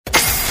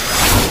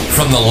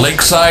from the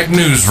Lakeside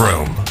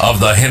Newsroom of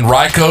the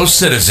Henrico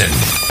Citizen,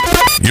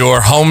 your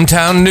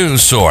hometown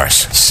news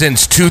source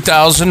since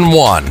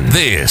 2001.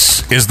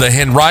 This is the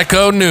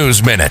Henrico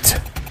News Minute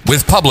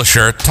with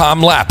publisher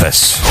Tom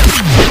Lappas.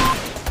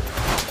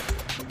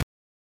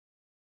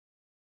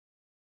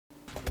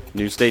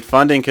 New state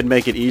funding could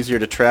make it easier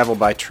to travel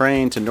by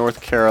train to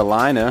North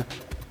Carolina,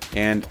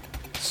 and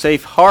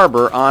Safe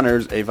Harbor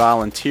honors a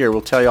volunteer.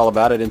 We'll tell you all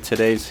about it in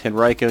today's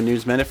Henrico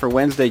News Minute for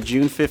Wednesday,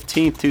 June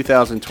 15th,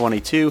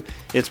 2022.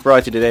 It's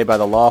brought to you today by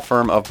the law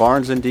firm of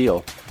Barnes &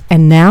 Deal.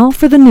 And now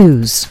for the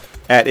news.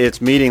 At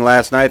its meeting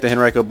last night, the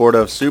Henrico Board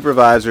of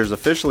Supervisors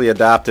officially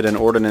adopted an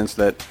ordinance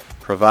that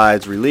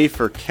provides relief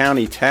for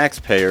county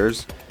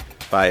taxpayers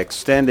by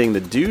extending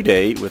the due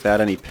date without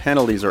any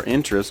penalties or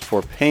interest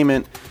for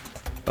payment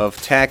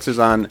of taxes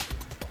on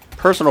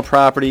personal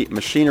property,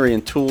 machinery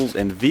and tools,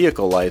 and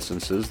vehicle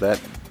licenses. That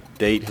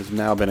date has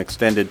now been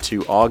extended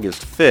to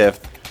August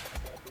 5th.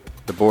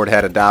 The board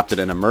had adopted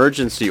an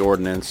emergency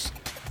ordinance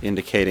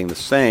indicating the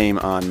same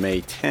on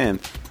May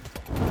 10th.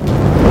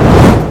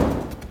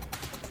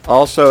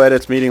 Also at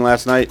its meeting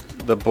last night,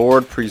 the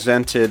board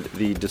presented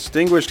the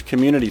Distinguished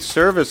Community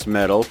Service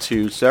Medal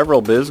to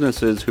several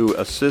businesses who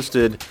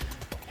assisted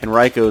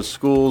Henrico's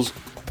schools,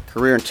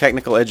 career and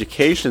technical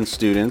education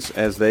students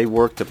as they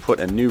worked to put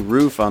a new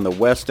roof on the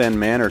West End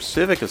Manor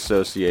Civic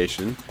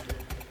Association,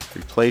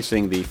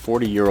 replacing the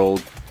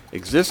 40-year-old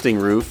existing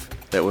roof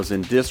that was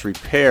in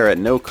disrepair at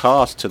no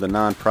cost to the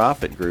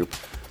nonprofit group.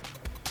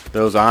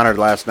 Those honored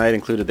last night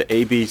included the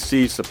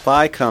ABC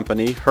Supply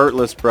Company,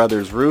 Hurtless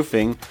Brothers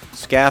Roofing,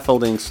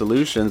 Scaffolding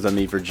Solutions, and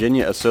the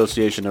Virginia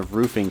Association of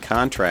Roofing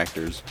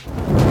Contractors.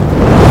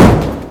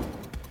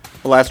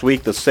 Last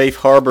week, the Safe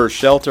Harbor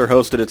Shelter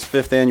hosted its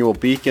 5th annual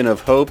Beacon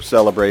of Hope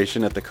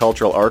celebration at the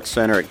Cultural Arts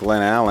Center at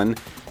Glen Allen,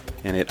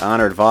 and it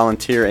honored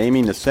volunteer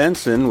Amy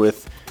Nesensen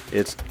with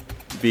its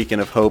Beacon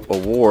of Hope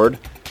Award.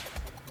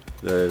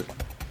 The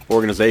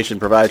organization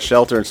provides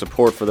shelter and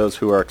support for those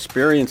who are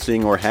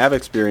experiencing or have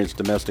experienced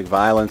domestic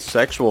violence,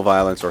 sexual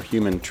violence, or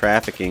human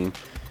trafficking.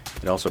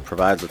 It also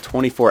provides a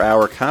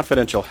 24-hour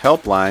confidential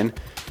helpline,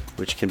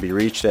 which can be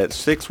reached at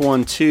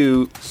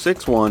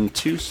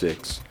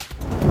 612-6126.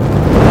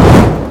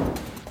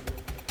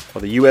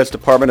 Well, the U.S.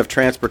 Department of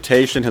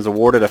Transportation has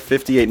awarded a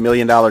 $58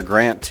 million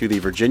grant to the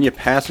Virginia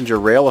Passenger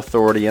Rail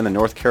Authority and the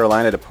North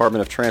Carolina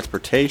Department of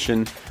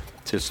Transportation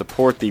to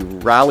support the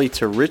Raleigh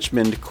to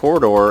Richmond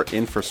Corridor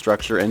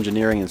Infrastructure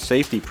Engineering and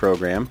Safety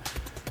Program.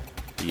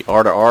 The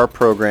R2R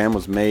program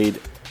was made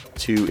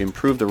to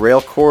improve the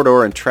rail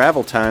corridor and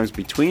travel times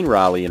between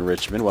Raleigh and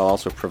Richmond while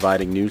also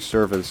providing new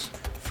service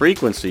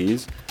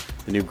frequencies.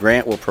 The new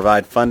grant will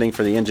provide funding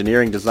for the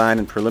engineering, design,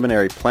 and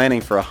preliminary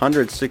planning for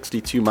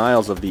 162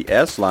 miles of the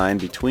S-Line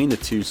between the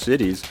two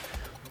cities.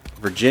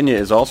 Virginia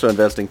is also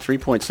investing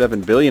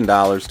 $3.7 billion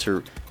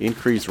to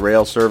increase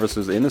rail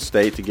services in the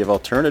state to give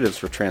alternatives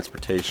for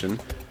transportation.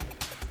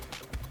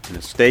 In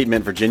a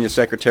statement, Virginia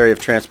Secretary of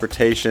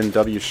Transportation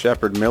W.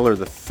 Shepard Miller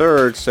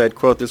III said,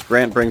 quote, "This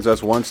grant brings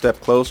us one step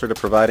closer to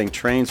providing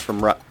trains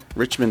from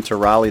Richmond to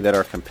Raleigh that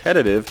are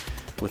competitive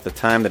with the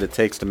time that it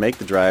takes to make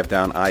the drive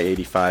down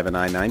I-85 and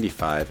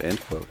I-95, end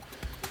quote.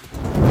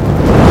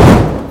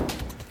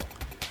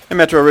 And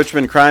Metro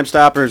Richmond Crime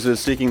Stoppers is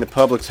seeking the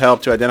public's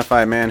help to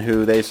identify a man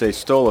who they say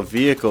stole a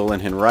vehicle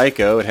in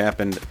Henrico. It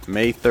happened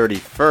May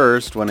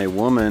 31st when a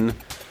woman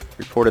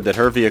reported that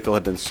her vehicle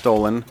had been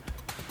stolen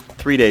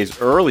 3 days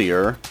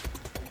earlier.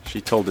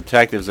 She told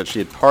detectives that she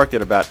had parked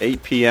at about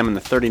 8 p.m. in the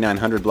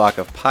 3900 block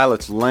of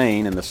Pilots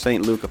Lane in the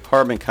St. Luke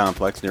apartment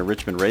complex near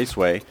Richmond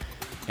Raceway,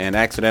 and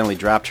accidentally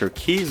dropped her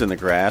keys in the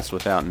grass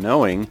without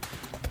knowing.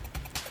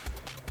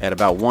 At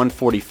about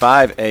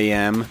 1:45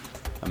 a.m.,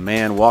 a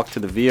man walked to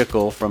the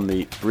vehicle from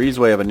the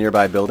breezeway of a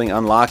nearby building,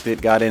 unlocked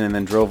it, got in, and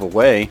then drove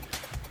away.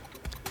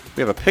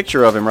 We have a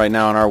picture of him right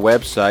now on our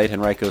website,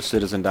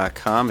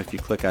 henricocitizen.com. If you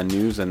click on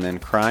News and then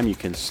Crime, you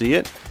can see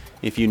it.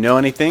 If you know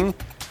anything,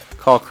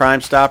 call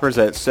Crime Stoppers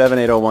at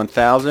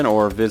 780-1000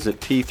 or visit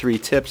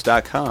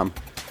p3tips.com.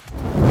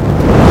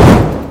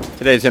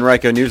 Today's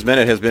Henrico News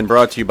Minute has been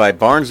brought to you by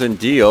Barnes &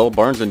 Deal.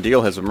 Barnes &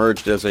 Deal has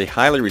emerged as a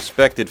highly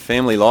respected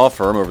family law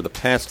firm over the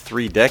past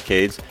 3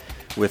 decades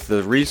with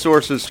the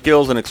resources,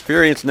 skills, and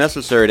experience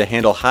necessary to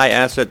handle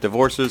high-asset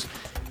divorces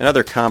and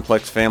other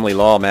complex family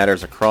law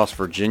matters across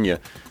Virginia.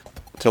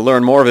 To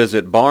learn more,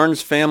 visit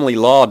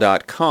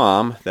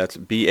barnesfamilylaw.com, that's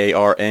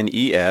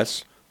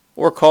B-A-R-N-E-S,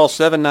 or call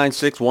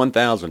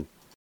 796-1000.